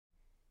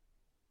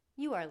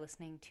You are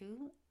listening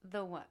to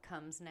the What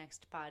Comes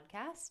Next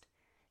podcast,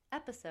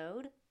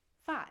 episode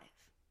 5.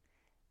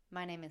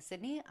 My name is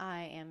Sydney.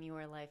 I am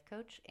your life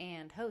coach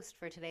and host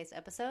for today's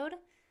episode.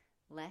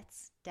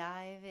 Let's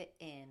dive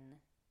in.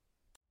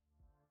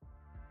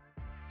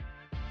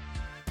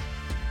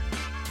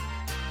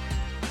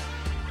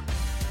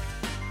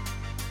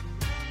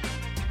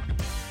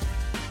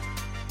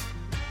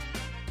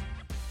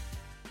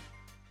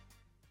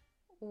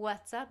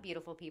 What's up,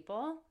 beautiful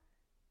people?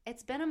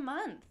 It's been a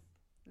month.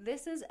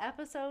 This is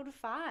episode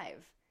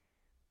 5.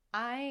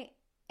 I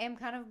am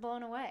kind of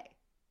blown away.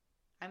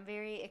 I'm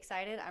very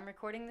excited. I'm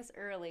recording this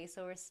early,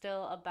 so we're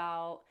still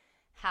about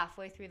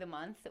halfway through the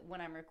month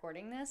when I'm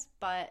recording this.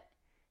 But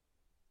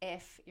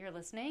if you're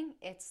listening,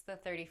 it's the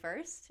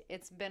 31st.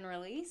 It's been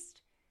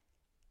released,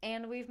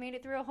 and we've made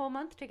it through a whole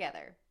month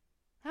together.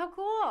 How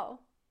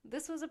cool!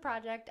 This was a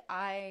project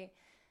I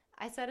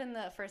said in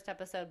the first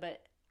episode,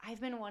 but I've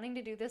been wanting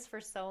to do this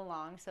for so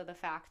long. So the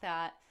fact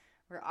that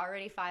we're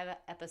already 5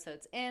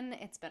 episodes in,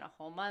 it's been a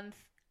whole month.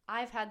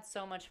 I've had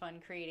so much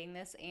fun creating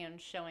this and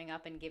showing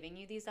up and giving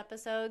you these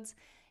episodes.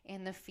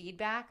 And the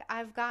feedback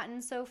I've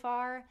gotten so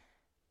far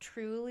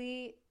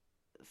truly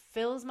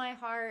fills my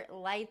heart,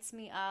 lights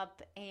me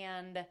up,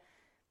 and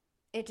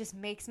it just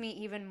makes me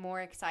even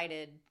more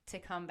excited to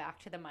come back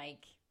to the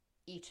mic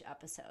each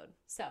episode.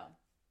 So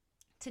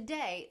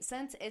today,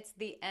 since it's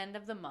the end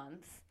of the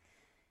month,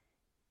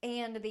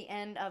 and the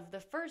end of the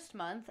first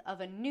month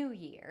of a new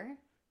year,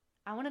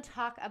 I want to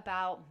talk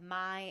about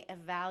my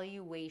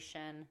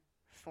evaluation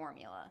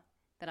formula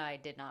that I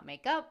did not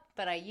make up,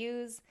 but I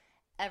use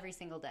every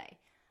single day.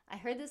 I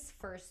heard this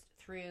first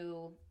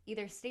through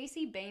either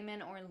Stacey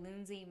Bayman or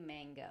Lindsay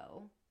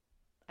Mango.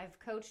 I've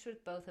coached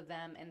with both of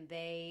them, and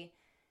they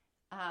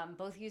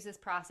both use this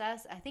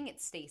process. I think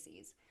it's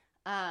Stacey's,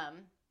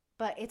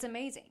 but it's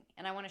amazing,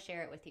 and I want to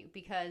share it with you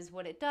because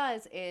what it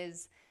does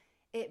is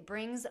it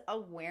brings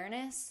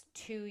awareness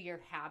to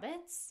your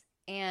habits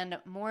and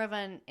more of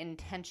an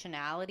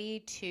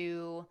intentionality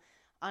to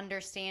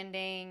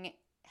understanding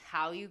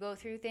how you go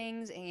through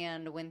things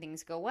and when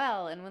things go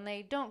well and when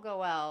they don't go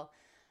well.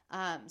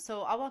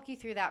 So I'll walk you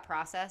through that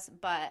process,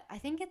 but I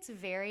think it's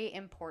very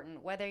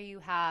important whether you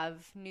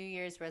have New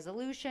Year's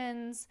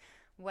resolutions,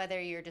 whether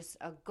you're just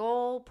a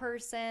goal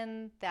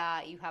person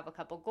that you have a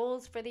couple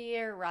goals for the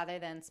year rather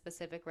than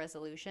specific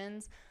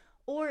resolutions,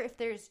 or if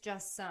there's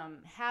just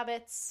some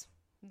habits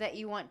that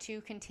you want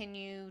to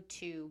continue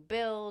to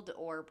build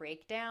or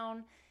break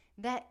down,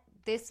 that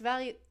this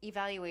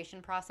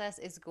evaluation process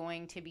is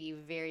going to be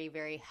very,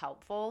 very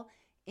helpful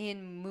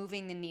in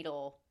moving the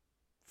needle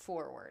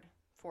forward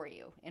for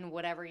you in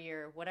whatever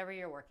you're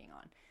working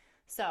on.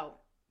 So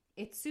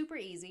it's super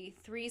easy,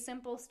 3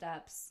 simple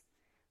steps,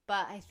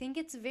 but I think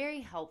it's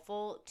very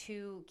helpful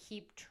to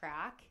keep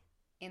track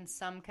in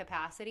some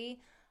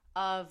capacity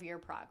of your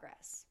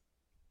progress.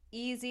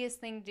 Easiest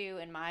thing to do,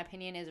 in my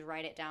opinion, is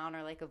write it down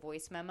or like a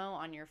voice memo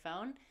on your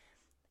phone.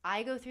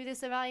 I go through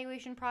this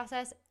evaluation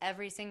process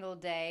every single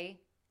day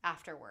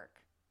after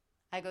work.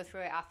 I go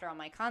through it after all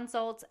my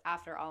consults,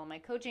 after all of my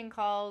coaching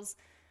calls,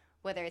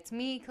 whether it's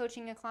me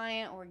coaching a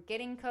client or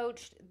getting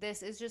coached.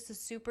 This is just a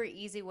super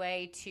easy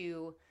way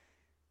to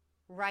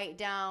write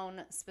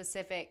down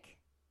specific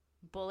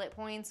bullet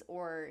points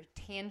or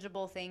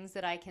tangible things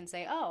that I can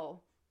say, oh,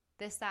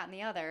 this, that, and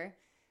the other,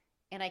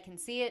 and I can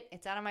see it.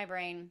 It's out of my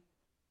brain.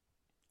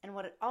 And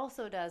what it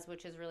also does,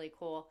 which is really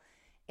cool,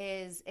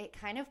 is it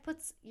kind of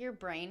puts your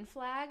brain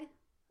flag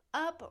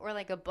up or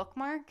like a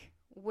bookmark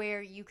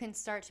where you can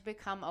start to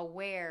become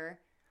aware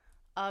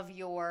of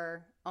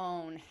your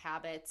own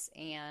habits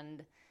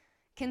and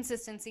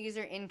consistencies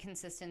or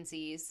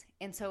inconsistencies.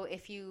 And so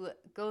if you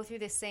go through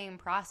the same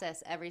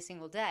process every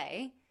single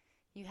day,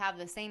 you have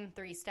the same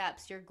 3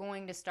 steps, you're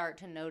going to start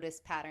to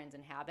notice patterns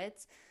and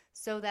habits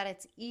so that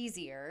it's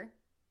easier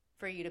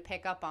for you to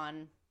pick up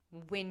on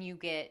when you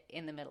get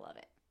in the middle of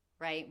it.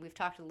 Right? We've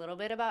talked a little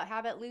bit about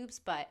habit loops,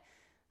 but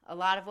a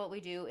lot of what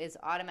we do is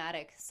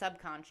automatic,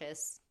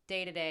 subconscious,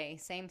 day-to-day,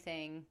 same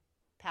thing,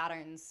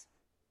 patterns.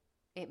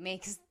 It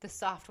makes the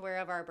software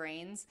of our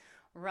brains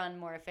run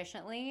more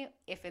efficiently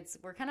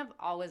we're kind of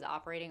always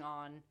operating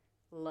on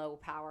low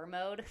power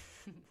mode.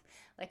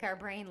 Like our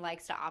brain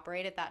likes to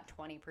operate at that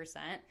 20%,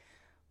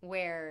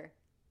 where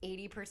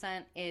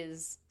 80%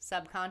 is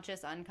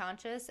subconscious,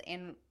 unconscious,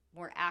 and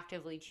we're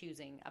actively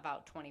choosing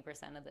about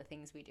 20% of the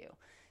things we do.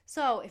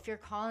 So if you're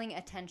calling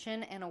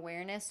attention and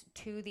awareness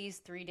to these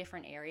 3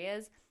 different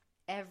areas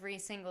every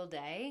single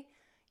day,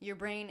 your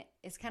brain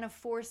is kind of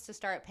forced to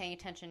start paying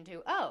attention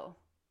to, oh,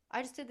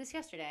 I just did this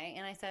yesterday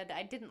and I said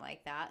I didn't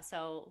like that,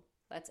 so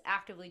let's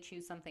actively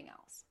choose something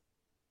else.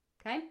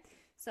 Okay?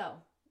 So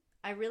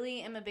I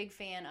really am a big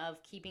fan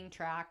of keeping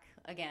track.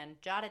 Again,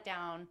 jot it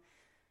down,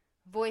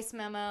 voice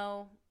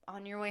memo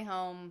on your way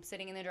home,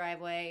 sitting in the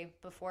driveway,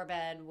 before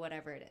bed,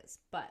 whatever it is.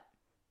 But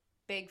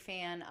big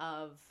fan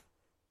of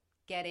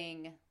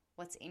getting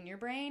what's in your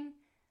brain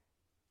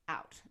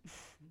out.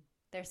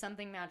 There's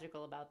something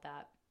magical about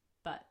that,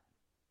 but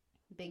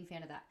big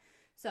fan of that.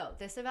 So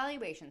this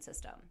evaluation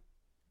system,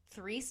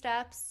 3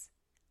 steps,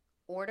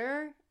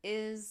 Order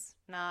is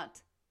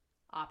not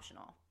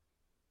optional.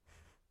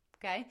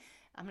 Okay?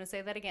 I'm going to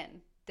say that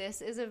again.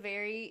 This is a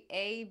very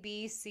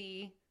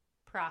ABC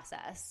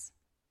process.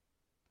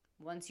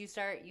 Once you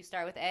start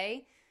with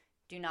A.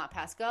 Do not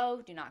pass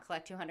go. Do not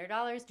collect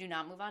 $200. Do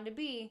not move on to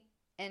B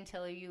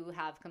until you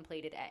have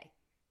completed A.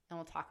 And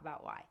we'll talk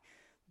about why.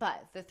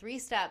 But the 3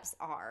 steps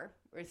are,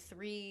 or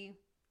 3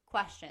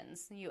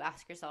 questions you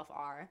ask yourself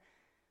are,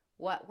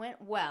 what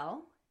went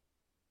well?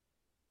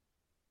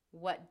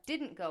 What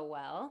didn't go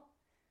well?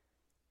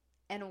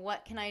 And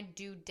what can I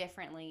do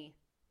differently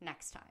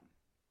next time?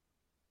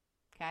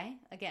 Okay?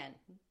 Again,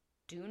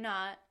 do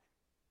not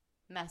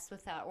mess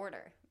with that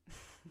order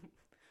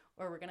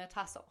or we're going to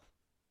tussle.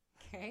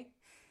 Okay?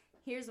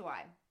 Here's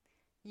why.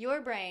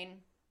 Your brain,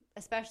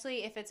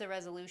 especially if it's a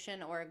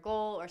resolution or a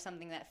goal or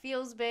something that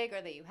feels big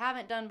or that you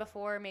haven't done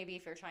before, maybe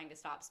if you're trying to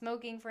stop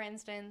smoking, for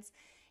instance,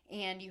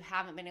 and you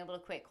haven't been able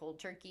to quit cold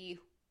turkey,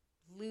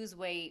 lose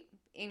weight,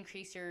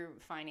 increase your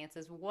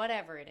finances,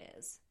 whatever it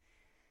is,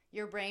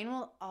 your brain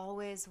will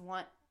always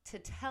want to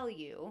tell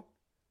you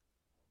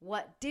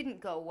what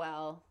didn't go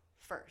well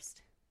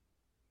first.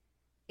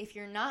 If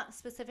you're not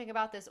specific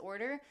about this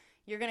order,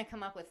 you're going to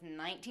come up with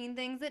 19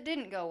 things that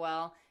didn't go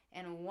well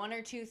and 1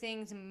 or 2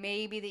 things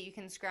maybe that you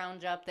can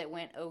scrounge up that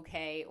went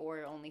okay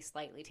or only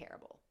slightly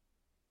terrible.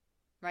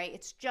 Right?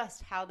 It's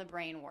just how the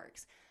brain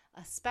works,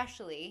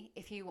 especially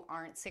if you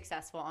aren't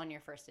successful on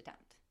your first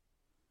attempt.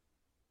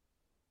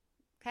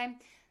 Okay?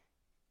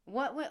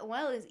 What went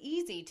well is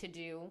easy to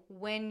do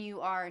when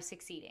you are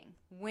succeeding,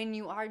 when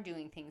you are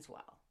doing things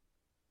well.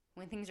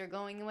 When things are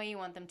going the way you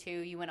want them to,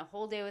 you went a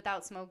whole day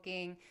without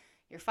smoking,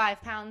 you're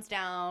 5 pounds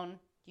down,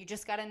 you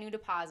just got a new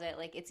deposit.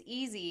 Like, it's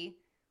easy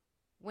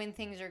when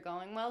things are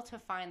going well to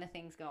find the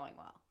things going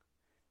well.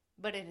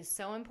 But it is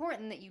so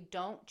important that you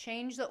don't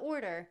change the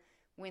order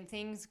when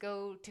things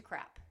go to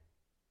crap.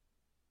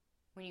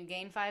 When you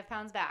gain 5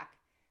 pounds back,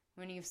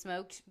 when you've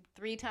smoked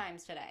 3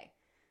 times today,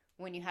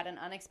 when you had an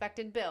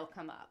unexpected bill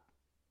come up,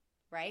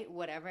 right?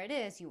 Whatever it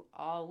is, you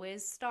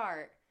always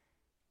start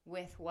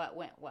with what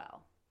went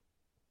well.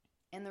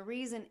 And the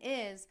reason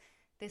is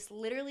this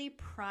literally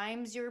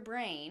primes your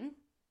brain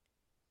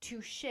to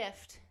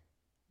shift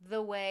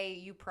the way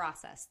you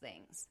process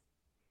things.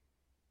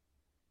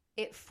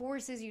 It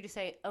forces you to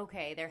say,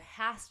 okay, there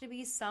has to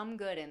be some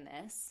good in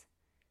this,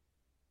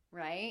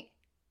 right?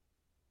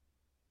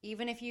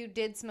 Even if you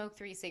did smoke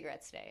 3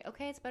 cigarettes today,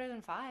 okay, it's better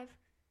than 5.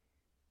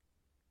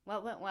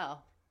 What went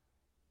well?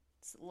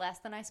 It's less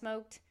than I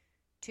smoked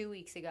 2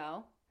 weeks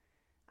ago.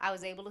 I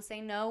was able to say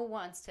no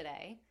once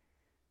today.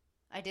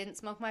 I didn't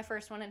smoke my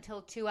first one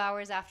until 2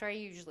 hours after I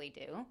usually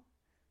do.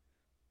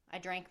 I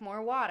drank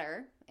more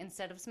water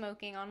instead of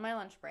smoking on my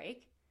lunch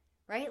break,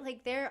 right?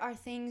 Like, there are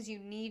things you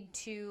need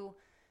to,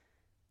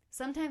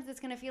 sometimes it's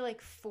going to feel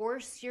like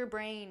force your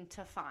brain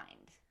to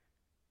find,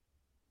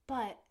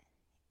 but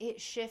it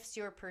shifts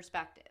your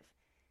perspective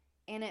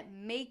and it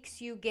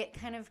makes you get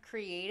kind of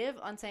creative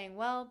on saying,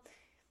 well,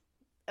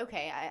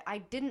 okay, I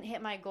didn't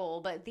hit my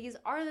goal, but these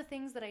are the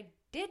things that I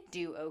did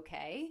do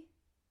okay,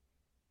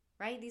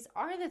 right? These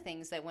are the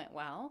things that went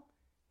well.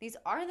 These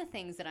are the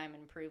things that I'm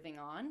improving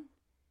on,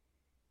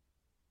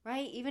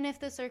 right? Even if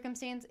the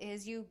circumstance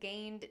is you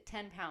gained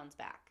 10 pounds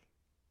back,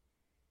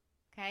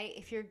 okay?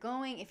 If you're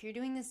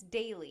doing this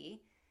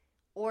daily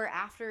or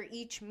after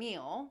each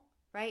meal,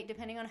 right?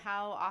 Depending on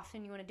how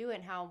often you want to do it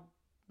and how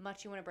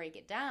much you want to break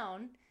it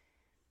down.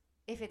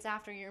 If it's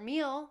after your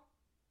meal,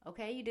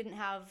 okay, you didn't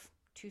have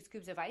 2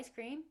 scoops of ice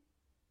cream,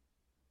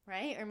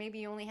 right? Or maybe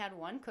you only had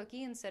 1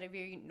 cookie instead of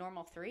your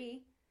normal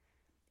 3.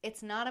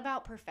 It's not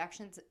about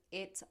perfection.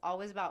 It's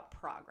always about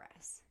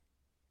progress.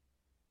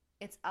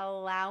 It's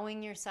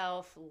allowing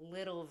yourself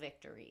little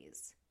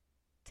victories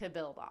to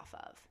build off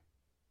of,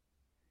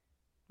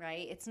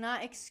 right? It's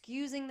not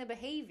excusing the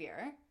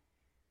behavior.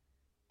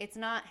 It's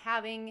not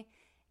having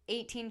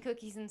 18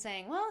 cookies and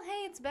saying, well,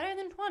 hey, it's better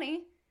than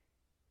 20,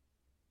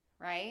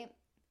 right?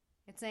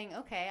 It's saying,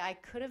 okay, I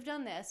could have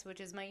done this,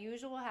 which is my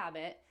usual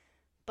habit,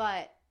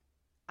 but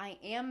I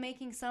am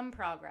making some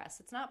progress.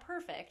 It's not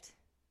perfect,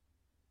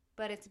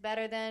 but it's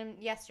better than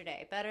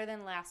yesterday, better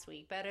than last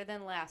week, better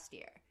than last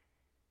year,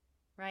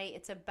 right?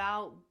 It's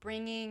about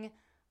bringing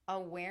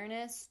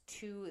awareness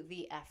to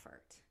the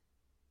effort,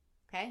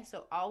 okay?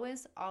 So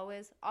always,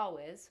 always,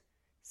 always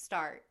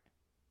start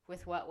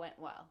with what went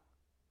well,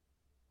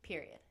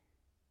 period.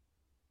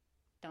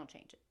 Don't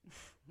change it.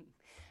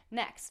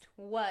 Next,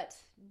 what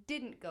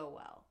didn't go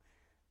well?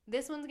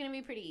 This one's going to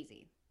be pretty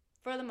easy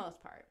for the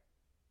most part,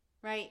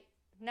 right?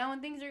 Now,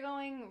 when things are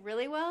going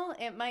really well,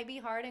 it might be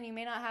hard and you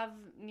may not have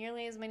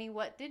nearly as many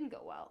what didn't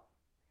go well.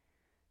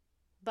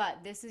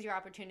 But this is your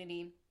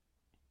opportunity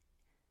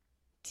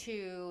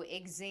to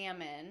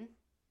examine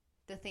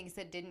the things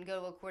that didn't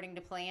go according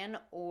to plan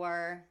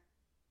or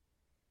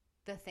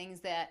the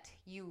things that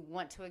you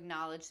want to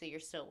acknowledge that you're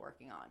still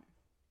working on.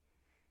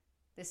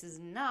 This is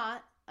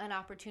not an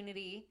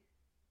opportunity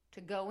to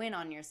go in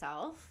on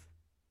yourself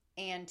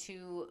and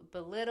to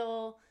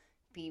belittle,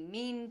 be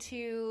mean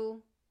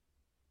to,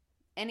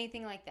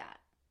 anything like that.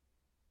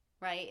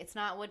 right? It's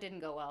not what didn't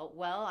go well.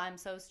 Well, I'm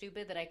so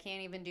stupid that I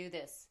can't even do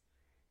this,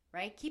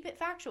 right? Keep it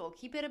factual,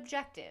 keep it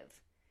objective.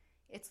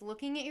 It's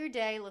looking at your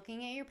day,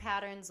 looking at your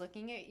patterns,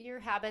 looking at your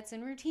habits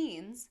and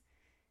routines,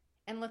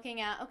 and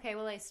looking at, okay,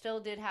 well, I still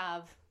did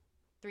have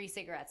 3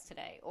 cigarettes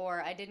today,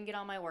 or I didn't get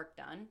all my work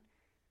done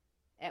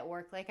at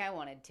work like I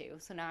wanted to,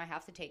 so now I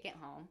have to take it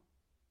home,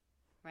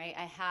 right?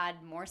 I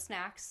had more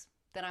snacks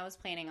than I was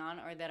planning on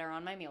or that are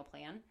on my meal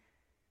plan,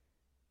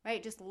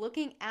 right? Just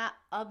looking at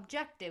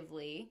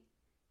objectively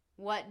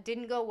what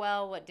didn't go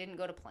well, what didn't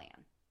go to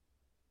plan.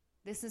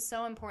 This is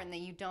so important that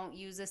you don't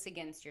use this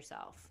against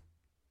yourself.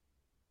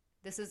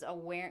 This is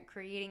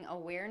creating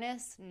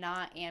awareness,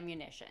 not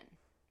ammunition.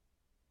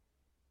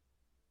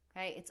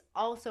 Okay? It's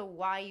also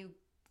why you,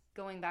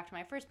 going back to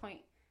my first point,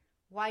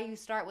 why you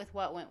start with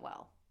what went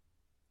well.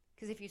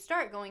 Because if you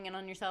start going in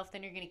on yourself,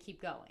 then you're going to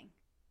keep going.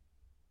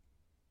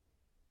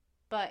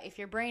 But if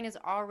your brain is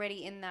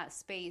already in that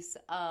space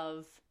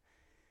of,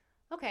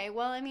 okay,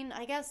 well, I mean,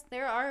 I guess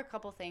there are a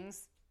couple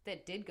things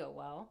that did go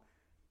well.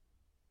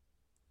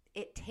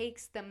 It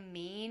takes the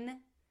mean,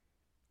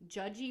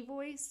 judgy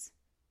voice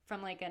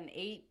from like an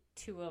 8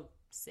 to a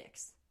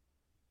 6,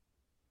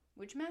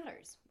 which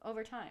matters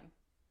over time,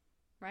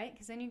 right?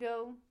 Because then you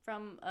go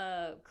from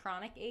a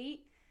chronic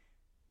 8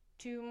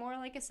 to more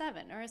like a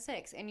 7 or a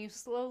 6, and you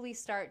slowly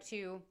start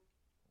to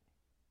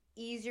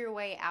ease your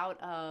way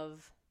out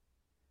of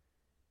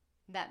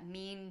that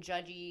mean,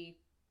 judgy,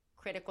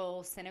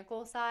 critical,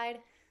 cynical side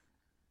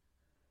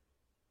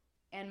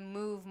and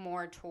move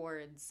more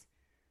towards,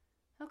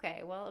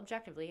 okay, well,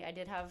 objectively, I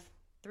did have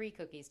 3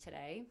 cookies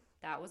today.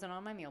 That wasn't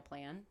on my meal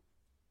plan.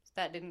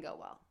 That didn't go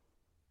well,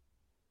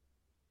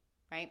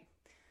 right?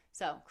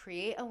 So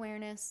create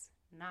awareness,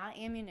 not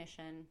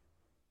ammunition.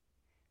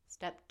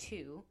 Step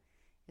 2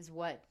 is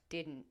what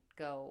didn't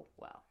go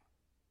well,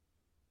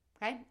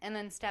 okay? And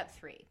then step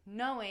 3,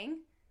 knowing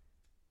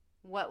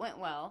what went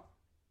well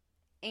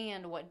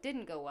and what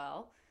didn't go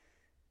well.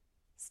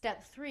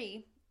 Step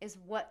 3 is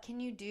what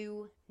can you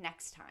do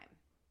next time?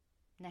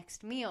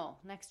 Next meal,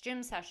 next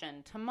gym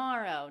session,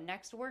 tomorrow,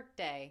 next work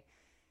day,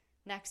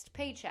 next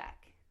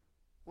paycheck.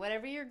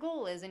 Whatever your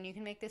goal is, and you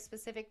can make this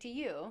specific to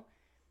you,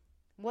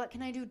 what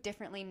can I do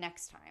differently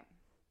next time?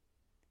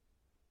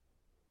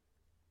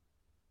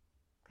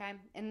 Okay?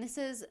 And this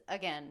is,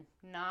 again,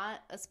 not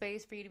a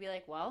space for you to be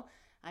like, well,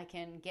 I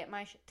can get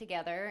my shit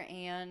together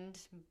and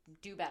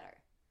do better.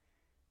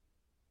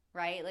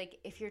 Right? Like,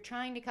 if you're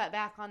trying to cut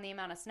back on the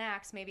amount of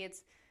snacks, maybe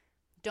it's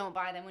don't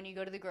buy them when you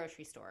go to the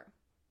grocery store.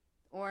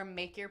 Or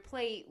make your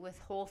plate with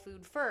whole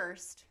food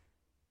first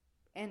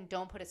and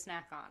don't put a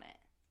snack on it.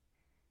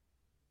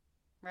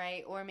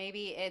 Right? Or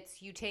maybe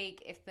it's you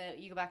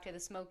go back to the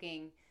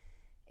smoking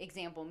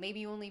example, maybe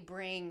you only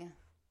bring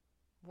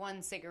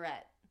 1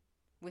 cigarette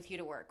with you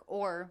to work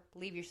or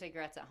leave your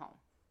cigarettes at home.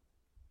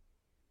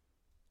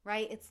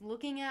 Right? It's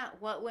looking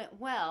at what went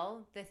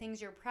well, the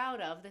things you're proud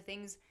of, the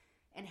things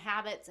and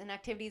habits and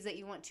activities that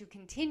you want to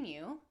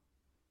continue,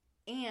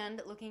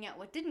 and looking at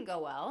what didn't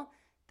go well,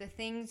 the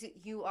things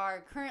you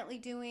are currently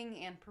doing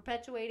and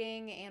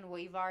perpetuating and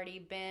what you've already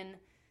been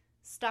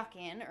stuck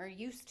in or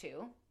used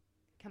to,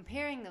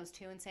 comparing those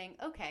two and saying,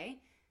 okay,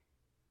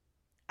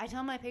 I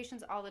tell my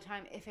patients all the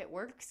time, if it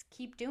works,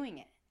 keep doing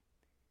it,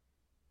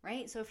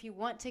 right? So if you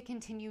want to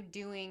continue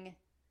doing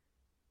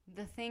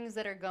the things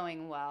that are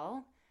going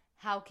well,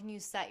 how can you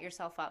set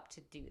yourself up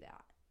to do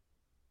that?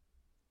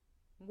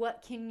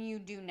 What can you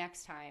do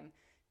next time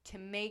to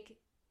make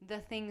the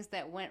things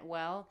that went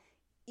well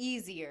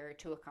easier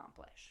to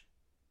accomplish?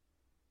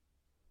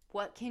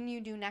 What can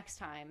you do next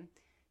time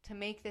to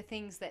make the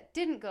things that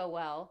didn't go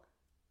well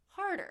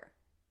harder?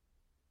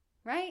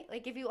 Right?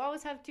 Like if you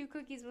always have 2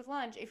 cookies with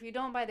lunch, if you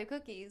don't buy the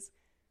cookies,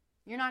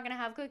 you're not going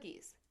to have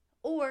cookies.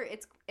 Or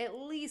it's at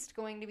least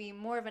going to be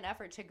more of an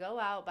effort to go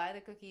out, buy the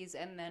cookies,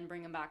 and then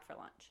bring them back for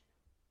lunch.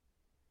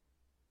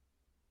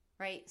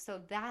 Right?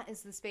 So that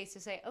is the space to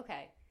say,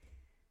 okay,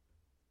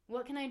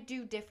 what can I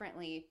do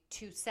differently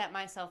to set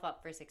myself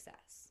up for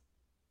success?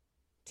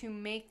 To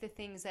make the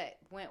things that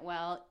went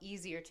well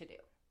easier to do.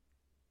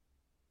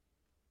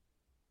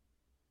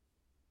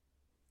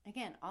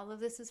 Again, all of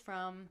this is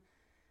from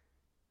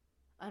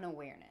an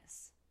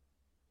awareness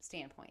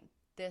standpoint.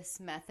 This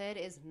method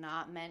is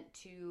not meant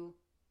to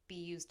be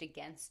used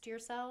against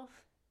yourself,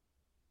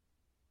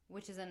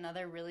 which is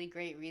another really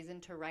great reason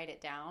to write it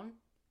down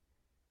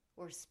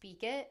or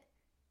speak it.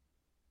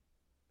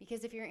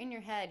 Because if you're in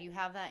your head, you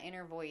have that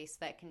inner voice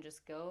that can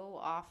just go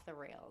off the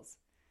rails,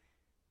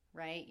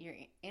 right? Your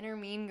inner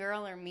mean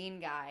girl or mean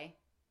guy.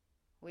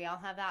 We all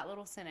have that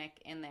little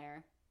cynic in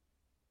there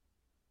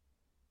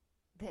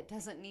that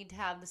doesn't need to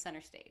have the center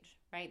stage,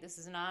 right? This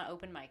is not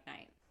open mic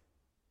night.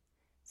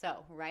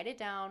 So write it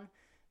down.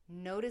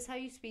 Notice how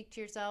you speak to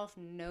yourself.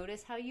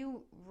 Notice how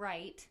you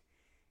write.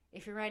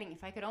 If you're writing,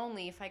 if I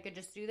could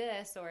just do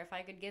this, or if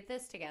I could get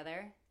this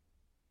together,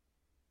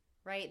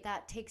 right?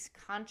 That takes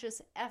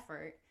conscious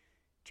effort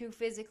to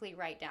physically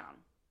write down.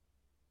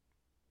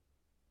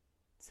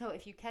 So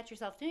if you catch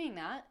yourself doing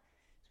that,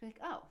 just be like,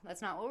 oh,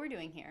 that's not what we're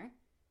doing here.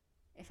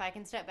 If I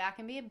can step back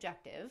and be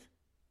objective,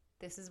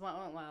 this is what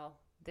went well,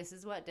 this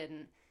is what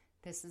didn't,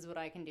 this is what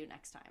I can do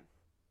next time.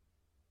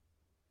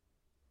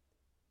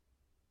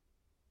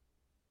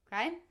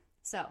 Okay?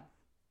 So,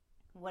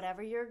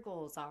 whatever your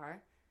goals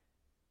are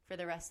for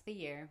the rest of the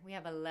year, we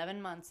have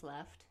 11 months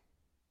left.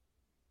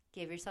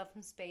 Give yourself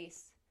some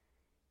space.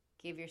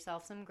 Give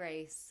yourself some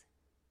grace.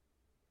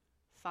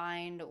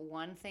 Find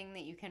one thing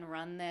that you can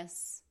run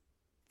this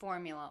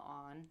formula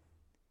on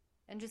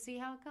and just see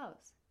how it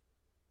goes.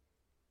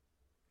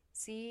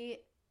 See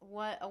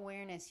what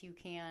awareness you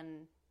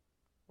can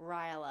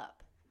rile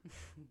up.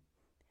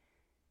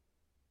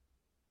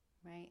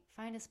 Right?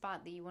 Find a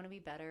spot that you want to be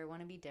better,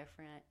 want to be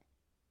different,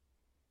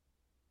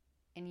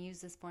 and use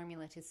this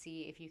formula to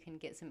see if you can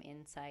get some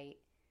insight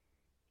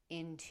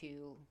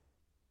into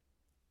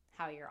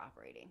how you're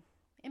operating.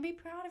 And be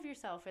proud of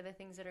yourself for the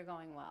things that are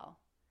going well.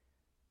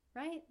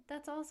 Right?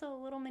 That's also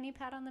a little mini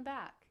pat on the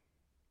back.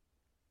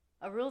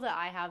 A rule that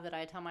I have that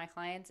I tell my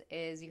clients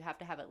is you have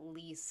to have at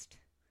least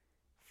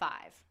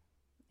 5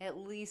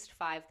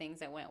 things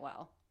that went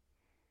well.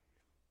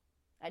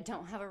 I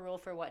don't have a rule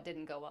for what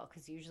didn't go well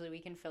because usually we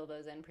can fill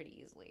those in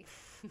pretty easily.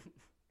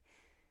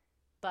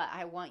 But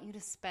I want you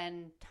to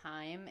spend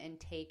time and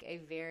take a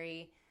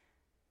very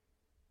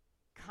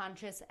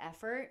conscious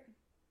effort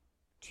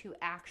to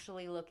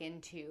actually look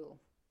into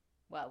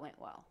what went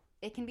well.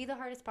 It can be the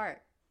hardest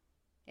part.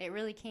 It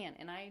really can.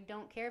 And I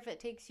don't care if it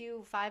takes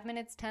you 5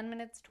 minutes, 10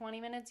 minutes, 20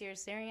 minutes. You're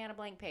staring at a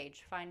blank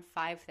page. Find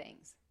 5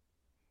 things.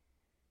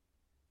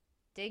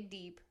 Dig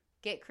deep.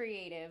 Get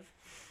creative.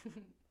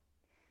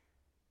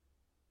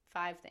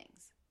 5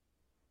 things.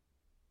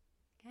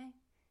 Okay?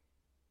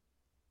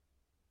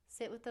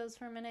 Sit with those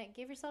for a minute.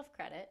 Give yourself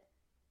credit.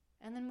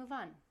 And then move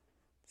on.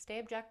 Stay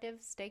objective.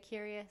 Stay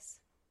curious.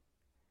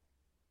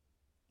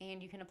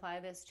 And you can apply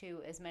this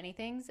to as many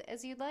things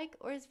as you'd like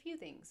or as few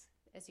things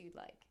as you'd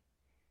like.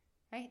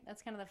 Right?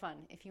 That's kind of the fun.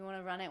 If you want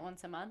to run it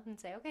once a month and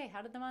say, okay,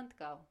 how did the month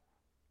go?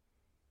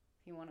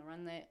 If you want to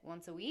run it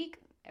once a week,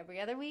 every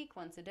other week,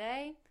 once a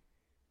day,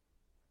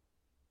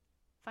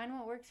 find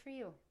what works for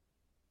you.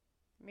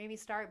 Maybe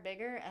start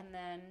bigger, and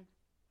then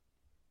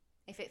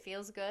if it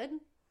feels good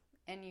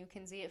and you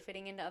can see it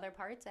fitting into other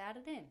parts, add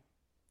it in.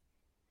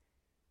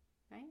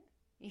 Right?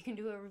 You can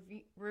do a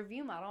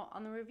review model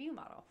on the review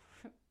model.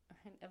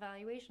 An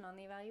evaluation on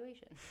the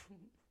evaluation.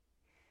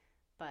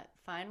 But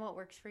find what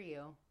works for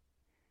you.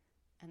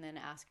 And then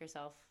ask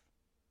yourself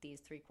these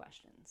 3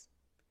 questions.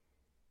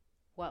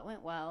 What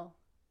went well?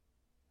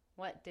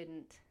 What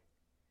didn't?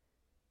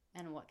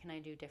 And what can I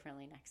do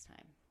differently next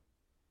time?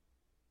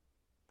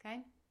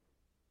 Okay?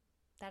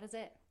 That is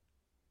it.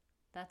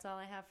 That's all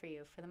I have for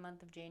you for the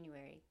month of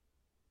January.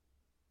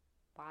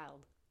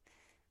 Wild.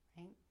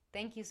 Right?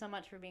 Thank you so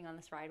much for being on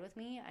this ride with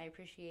me. I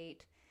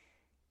appreciate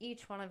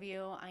each one of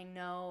you. I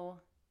know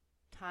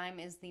time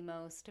is the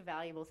most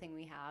valuable thing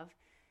we have.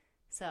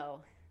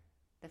 So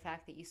the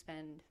fact that you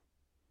spend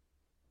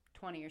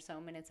 20 or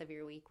so minutes of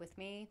your week with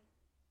me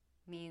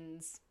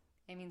means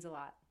a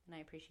lot, and I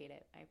appreciate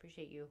it. I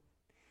appreciate you.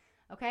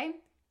 Okay?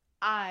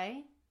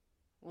 I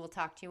will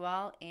talk to you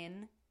all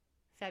in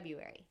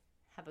February.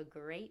 Have a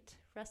great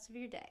rest of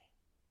your day.